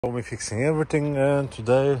We're fixing everything, and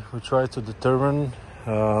today we try to determine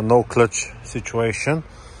no clutch situation.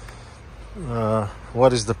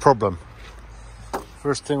 What is the problem?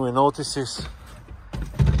 First thing we notice is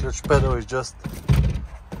the clutch pedal is just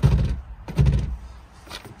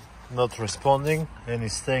not responding and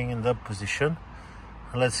is staying in that position.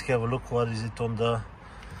 Let's have a look what is it on the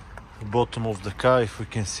bottom of the car, if we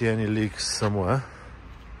can see any leaks somewhere.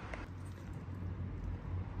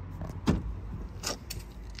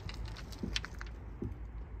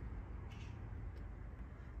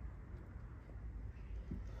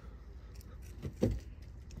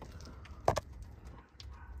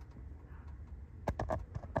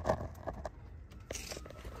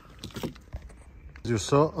 As you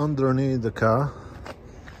saw underneath the car,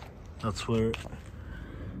 that's where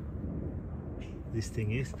this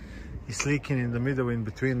thing is. It's leaking in the middle, in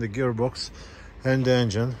between the gearbox and the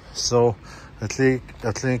engine. So I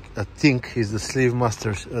think is the sleeve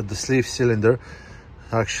master, the sleeve cylinder.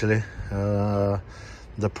 Actually, the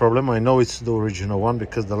problem. I know it's the original one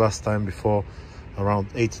because the last time, before around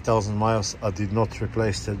 80,000 miles, I did not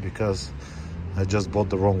replace it because I just bought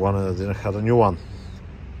the wrong one and I didn't have a new one.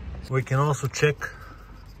 We can also check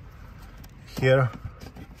here,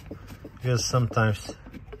 because sometimes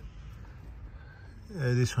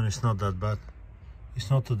this one is not that bad. It's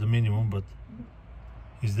not at the minimum, but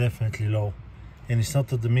it's definitely low. And it's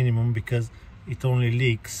not at the minimum because it only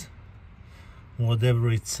leaks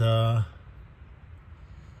whatever it's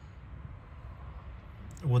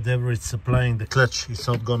supplying the clutch. It's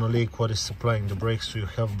not gonna leak what is supplying the brakes. So you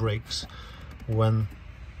have brakes when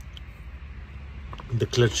the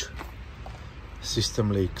clutch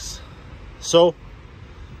system leaks. So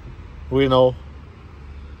we know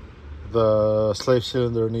the slave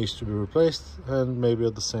cylinder needs to be replaced, and maybe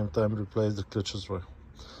at the same time replace the clutch as well.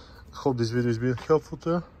 I hope this video has been helpful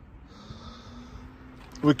to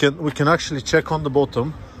you. We can actually check on the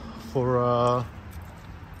bottom for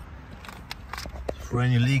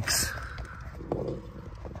any leaks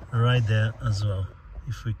right there as well,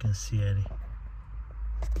 if we can see any.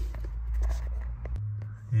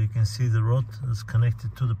 You can see the rod is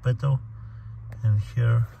connected to the pedal, and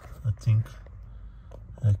here I think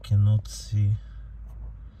I cannot see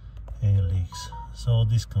any leaks. So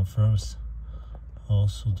this confirms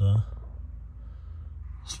also the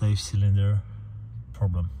slave cylinder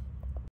problem.